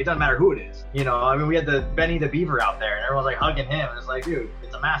go hug. It doesn't matter who it is. You know, I mean, we had the Benny the Beaver out there, and everyone's like hugging him, and it's like, dude,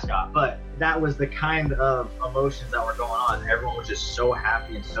 it's a mascot. But that was the kind of emotions that were going on. Everyone was just so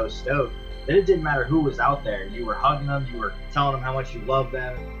happy and so stoked that it didn't matter who was out there. You were hugging them, you were telling them how much you love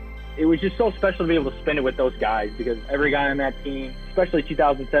them. It was just so special to be able to spend it with those guys, because every guy on that team, especially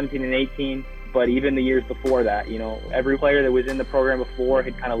 2017 and 18, but even the years before that, you know, every player that was in the program before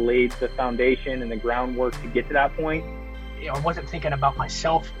had kind of laid the foundation and the groundwork to get to that point. You know, I wasn't thinking about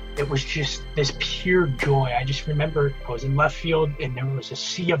myself. It was just this pure joy. I just remember I was in left field, and there was a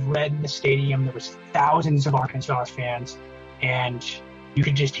sea of red in the stadium. There was thousands of Arkansas fans, and you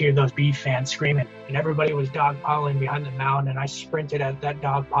could just hear those Beef fans screaming, and everybody was dogpiling behind the mound, and I sprinted at that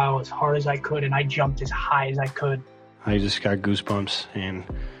dog pile as hard as I could, and I jumped as high as I could. I just got goosebumps and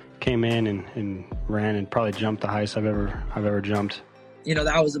came in and ran and probably jumped the highest I've ever jumped. You know,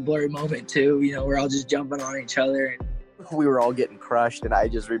 that was a blurry moment too. You know, we're all just jumping on each other. We were all getting crushed, and I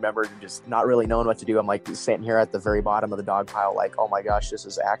just remember just not really knowing what to do. I'm like sitting here at the very bottom of the dog pile like, oh my gosh, this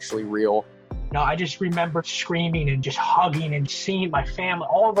is actually real. No, I just remember screaming and just hugging and seeing my family.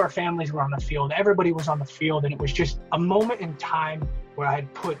 All of our families were on the field. Everybody was on the field, and it was just a moment in time where I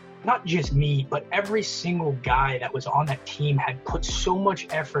had put not just me, but every single guy that was on that team had put so much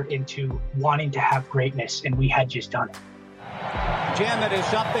effort into wanting to have greatness, and we had just done it. Jim, it is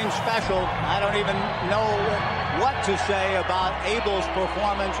something special. I don't even know what to say about Abel's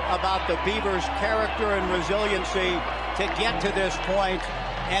performance, about the Beavers' character and resiliency to get to this point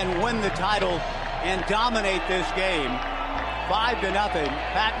and win the title. and dominate this game. 5-0.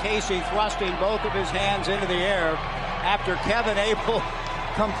 Pat Casey thrusting both of his hands into the air after Kevin Abel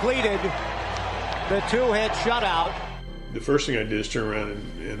completed the 2-hit shutout. The first thing I did is turn around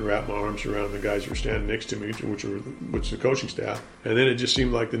and wrap my arms around the guys who were standing next to me, which was the coaching staff. And then it just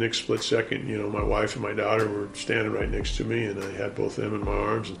seemed like the next split second, my wife and my daughter were standing right next to me, and I had both them in my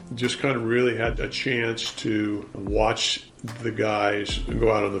arms. Just kind of really had a chance to watch the guys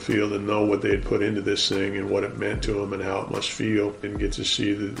go out on the field and know what they had put into this thing and what it meant to them and how it must feel, and get to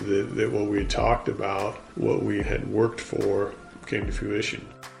see that what we had talked about, what we had worked for, came to fruition.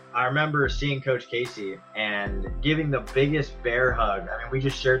 I remember seeing Coach Casey and giving the biggest bear hug. I mean, we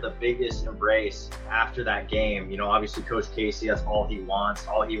just shared the biggest embrace after that game. Obviously Coach Casey, that's all he wants.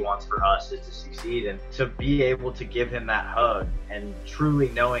 All he wants for us is to succeed, and to be able to give him that hug and truly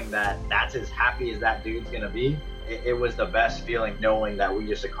knowing that that's as happy as that dude's going to be. It was the best feeling, knowing that we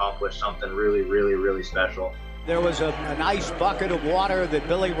just accomplished something really, really, really special. There was a nice bucket of water that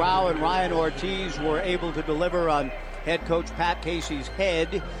Billy Rao and Ryan Ortiz were able to deliver on head coach Pat Casey's head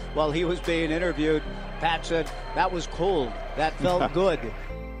while he was being interviewed. Pat said, "That was cold. That felt good."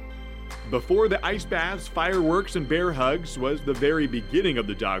 Before the ice baths, fireworks, and bear hugs was the very beginning of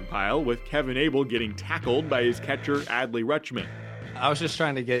the dog pile, with Kevin Abel getting tackled by his catcher, Adley Rutschman. I was just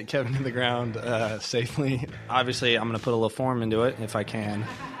trying to get Kevin to the ground safely. Obviously, I'm going to put a little form into it if I can.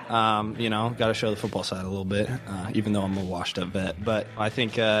 Got to show the football side a little bit, even though I'm a washed-up vet. But I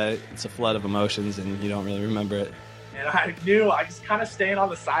think it's a flood of emotions, and you don't really remember it. And I just kind of staying on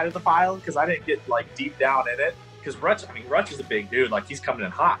the side of the pile because I didn't get deep down in it. Because Rutsch is a big dude. He's coming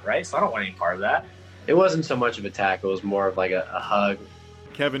in hot, right? So I don't want any part of that. It wasn't so much of a tackle. It was more of a hug.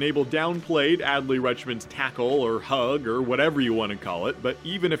 Kevin Abel downplayed Adley Rutschman's tackle or hug or whatever you want to call it. But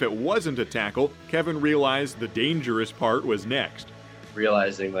even if it wasn't a tackle, Kevin realized the dangerous part was next.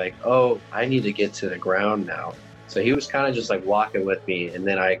 Realizing I need to get to the ground now. So he was kind of just walking with me, and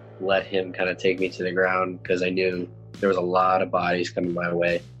then I let him kind of take me to the ground because I knew there was a lot of bodies coming my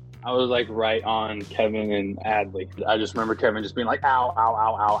way. I was right on Kevin and Adley. I just remember Kevin just being ow, ow,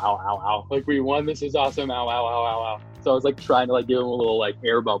 ow, ow, ow, ow. We won, this is awesome, ow, ow, ow, ow, ow. So I was trying to give him a little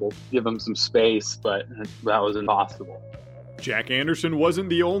air bubble, give him some space, but that was impossible. Jack Anderson wasn't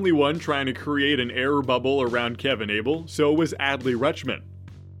the only one trying to create an air bubble around Kevin Abel, so was Adley Rutschman.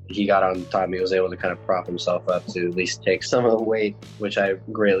 He got on top of me, was able to kind of prop himself up to at least take some of the weight, which I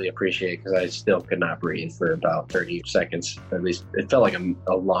greatly appreciate because I still could not breathe for about 30 seconds. At least it felt like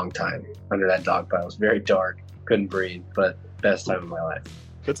a long time under that dog pile. It was very dark, couldn't breathe, but best time of my life.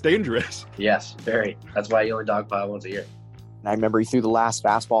 That's dangerous. Yes, very. That's why you only dog pile once a year. I remember he threw the last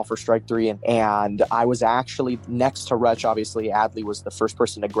fastball for strike 3, and I was actually next to Rutsch. Obviously, Adley was the first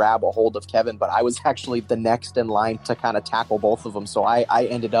person to grab a hold of Kevin, but I was actually the next in line to kind of tackle both of them. So I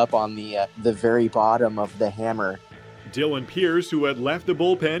ended up on the very bottom of the hammer. Dylan Pierce, who had left the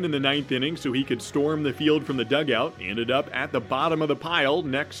bullpen in the 9th inning so he could storm the field from the dugout, ended up at the bottom of the pile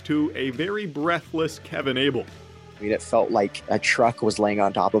next to a very breathless Kevin Abel. It felt like a truck was laying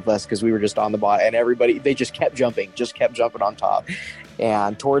on top of us because we were just on the bottom, and everybody, they just kept jumping on top.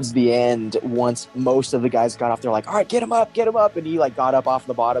 And towards the end, once most of the guys got off, they're like, all right, get him up. And he got up off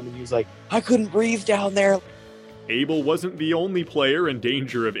the bottom, and he was like, I couldn't breathe down there. Abel wasn't the only player in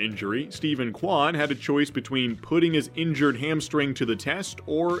danger of injury. Stephen Kwan had a choice between putting his injured hamstring to the test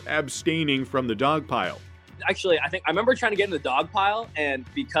or abstaining from the dog pile. Actually, I remember trying to get in the dog pile, and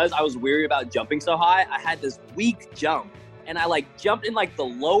because I was weary about jumping so high, I had this weak jump, and I jumped in the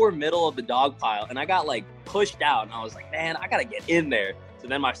lower middle of the dog pile, and I got pushed out, and I was like, man, I gotta get in there. So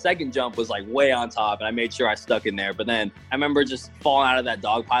then my second jump was way on top, and I made sure I stuck in there. But then I remember just falling out of that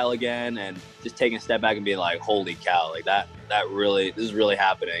dog pile again and just taking a step back and being like, holy cow, this is really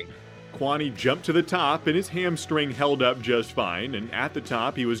happening. Kwani jumped to the top, and his hamstring held up just fine, and at the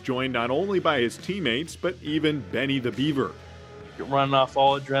top he was joined not only by his teammates, but even Benny the Beaver. Running off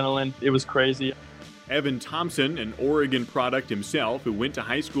all adrenaline, it was crazy. Evan Thompson, an Oregon product himself, who went to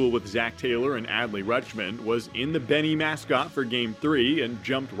high school with Zach Taylor and Adley Rutschman, was in the Benny mascot for Game 3 and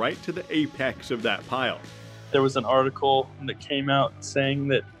jumped right to the apex of that pile. There was an article that came out saying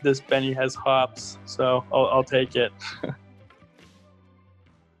that this Benny has hops, so I'll take it.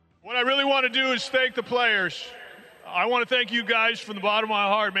 What I really want to do is thank the players. I want to thank you guys from the bottom of my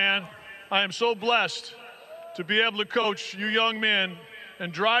heart, man. I am so blessed to be able to coach you young men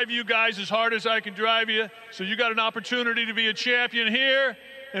and drive you guys as hard as I can drive you, so you got an opportunity to be a champion here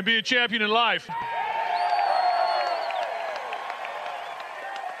and be a champion in life.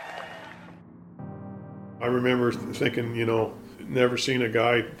 I remember thinking, never seen a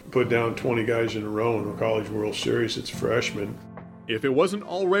guy put down 20 guys in a row in the College World Series. It's a freshman. If it wasn't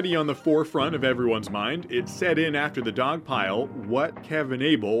already on the forefront of everyone's mind, it set in after the dog pile what Kevin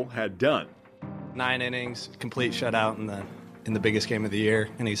Abel had done. 9 innings, complete shutout in the biggest game of the year,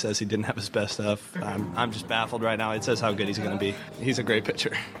 and he says he didn't have his best stuff. I'm just baffled right now. It says how good he's going to be. He's a great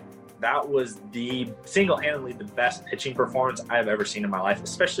pitcher. That was single-handedly the best pitching performance I've ever seen in my life,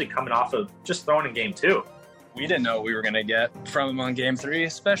 especially coming off of just throwing in game 2. We didn't know what we were going to get from him on game 3,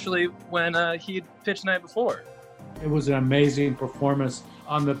 especially when he pitched the night before. It was an amazing performance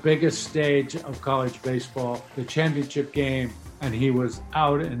on the biggest stage of college baseball, the championship game, and he was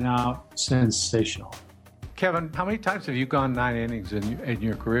out and out sensational. Kevin, how many times have you gone 9 innings in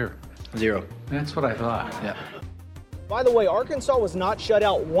your career? 0. That's what I thought. Yeah. By the way, Arkansas was not shut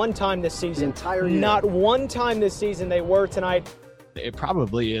out one time this season. The entire year. Not one time this season. They were tonight. It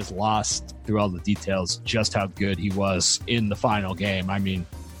probably is lost through all the details just how good he was in the final game. I mean,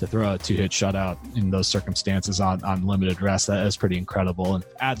 to throw a 2-hit shutout in those circumstances on limited rest, that is pretty incredible. And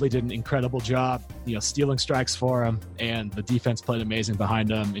Adley did an incredible job, stealing strikes for him, and the defense played amazing behind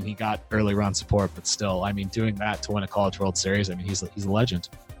him, and he got early run support. But still, I mean, doing that to win a College World Series, I mean, he's a legend.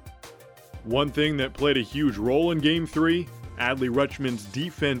 One thing that played a huge role in Game 3, Adley Rutschman's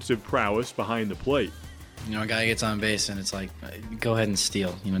defensive prowess behind the plate. A guy gets on base and it's like, go ahead and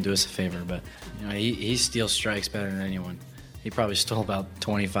steal, do us a favor. But, he steals strikes better than anyone. He probably stole about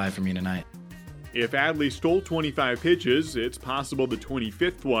 25 from me tonight. If Adley stole 25 pitches, it's possible the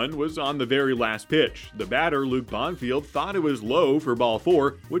 25th one was on the very last pitch. The batter, Luke Bonfield, thought it was low for ball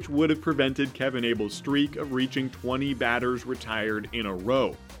 4, which would have prevented Kevin Abel's streak of reaching 20 batters retired in a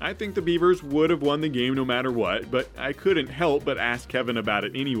row. I think the Beavers would have won the game no matter what, but I couldn't help but ask Kevin about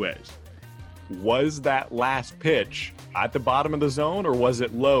it anyways. Was that last pitch at the bottom of the zone, or was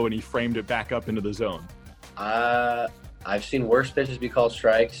it low and he framed it back up into the zone? I've seen worse pitches be called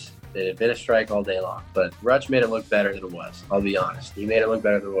strikes. It had been a strike all day long, but Rutsch made it look better than it was. I'll be honest. He made it look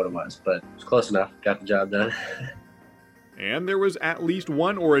better than what it was, but it was close enough. Got the job done. And there was at least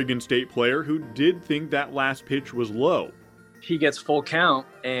one Oregon State player who did think that last pitch was low. He gets full count,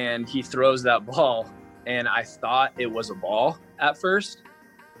 and he throws that ball, and I thought it was a ball at first.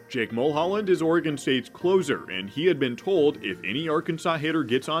 Jake Mulholland is Oregon State's closer, and he had been told if any Arkansas hitter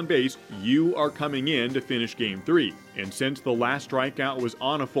gets on base, you are coming in to finish Game 3. And since the last strikeout was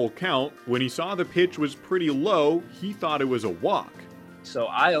on a full count, when he saw the pitch was pretty low, he thought it was a walk. So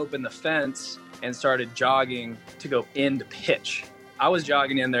I opened the fence and started jogging to go in to pitch. I was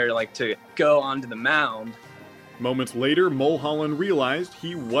jogging in there to go onto the mound. Moments later, Mulholland realized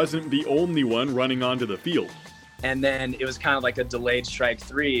he wasn't the only one running onto the field. And then it was kind of like a delayed strike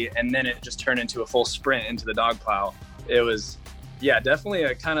 3, and then it just turned into a full sprint into the dog pile. It was, definitely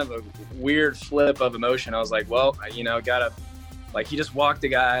a kind of a weird flip of emotion. I was like, well, gotta, he just walked a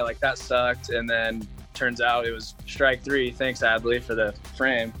guy, that sucked. And then turns out it was strike 3. Thanks, Adley, for the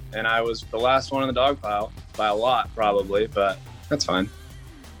frame. And I was the last one in the dog pile by a lot, probably, but that's fine.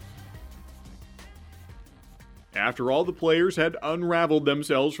 After all the players had unraveled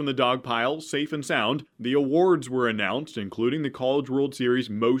themselves from the dog pile safe and sound, the awards were announced, including the College World Series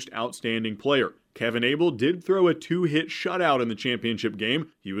Most Outstanding Player. Kevin Abel did throw a 2-hit shutout in the championship game.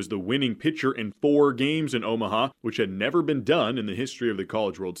 He was the winning pitcher in 4 games in Omaha, which had never been done in the history of the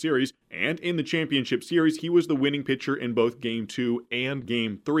College World Series. And in the championship series, he was the winning pitcher in both Game 2 and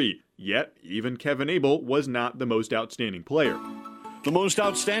Game 3. Yet, even Kevin Abel was not the most outstanding player. The most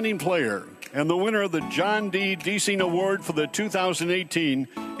outstanding player and the winner of the John D. Deasing Award for the 2018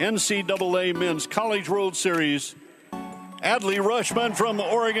 NCAA Men's College World Series, Adley Rutschman from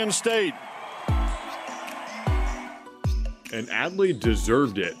Oregon State. And Adley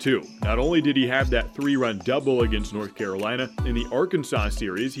deserved it, too. Not only did he have that 3-run double against North Carolina, in the Arkansas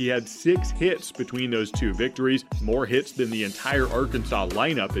series, he had 6 hits between those 2 victories, more hits than the entire Arkansas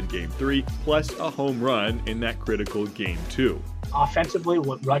lineup in Game 3, plus a home run in that critical Game 2. Offensively,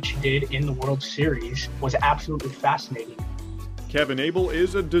 what Rutsch did in the World Series was absolutely fascinating. Kevin Abel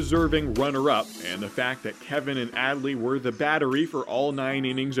is a deserving runner-up, and the fact that Kevin and Adley were the battery for all 9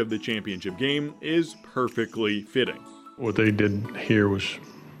 innings of the championship game is perfectly fitting. What they did here was,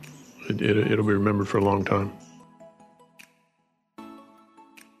 it'll be remembered for a long time.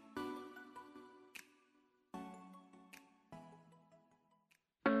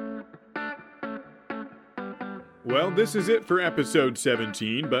 Well, this is it for episode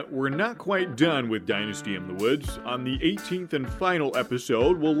 17, but we're not quite done with Dynasty in the Woods. On the 18th and final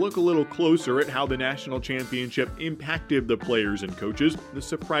episode, we'll look a little closer at how the national championship impacted the players and coaches, the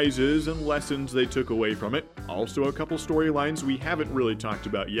surprises and lessons they took away from it, also a couple storylines we haven't really talked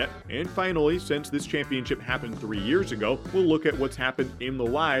about yet, and finally, since this championship happened 3 years ago, we'll look at what's happened in the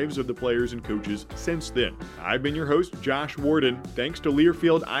lives of the players and coaches since then. I've been your host, Josh Warden. Thanks to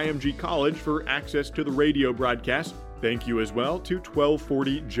Learfield IMG College for access to the radio broadcast. Thank you as well to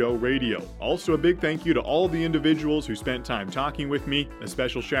 1240 Joe Radio. Also a big thank you to all the individuals who spent time talking with me. A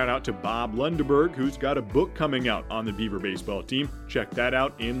special shout out to Bob Lundeberg, who's got a book coming out on the Beaver baseball team. Check that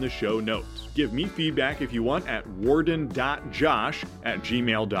out in the show notes. Give me feedback if you want at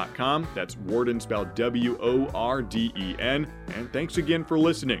warden.josh@gmail.com. That's Warden spelled WORDEN. And thanks again for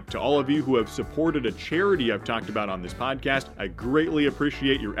listening. To all of you who have supported a charity I've talked about on this podcast, I greatly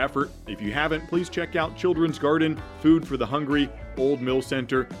appreciate your effort. If you haven't, please check out Children's Garden, Food for the Hungry, Old Mill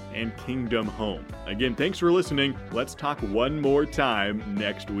Center, and Kingdom Home. Again, thanks for listening. Let's talk one more time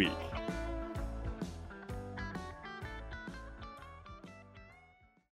next week.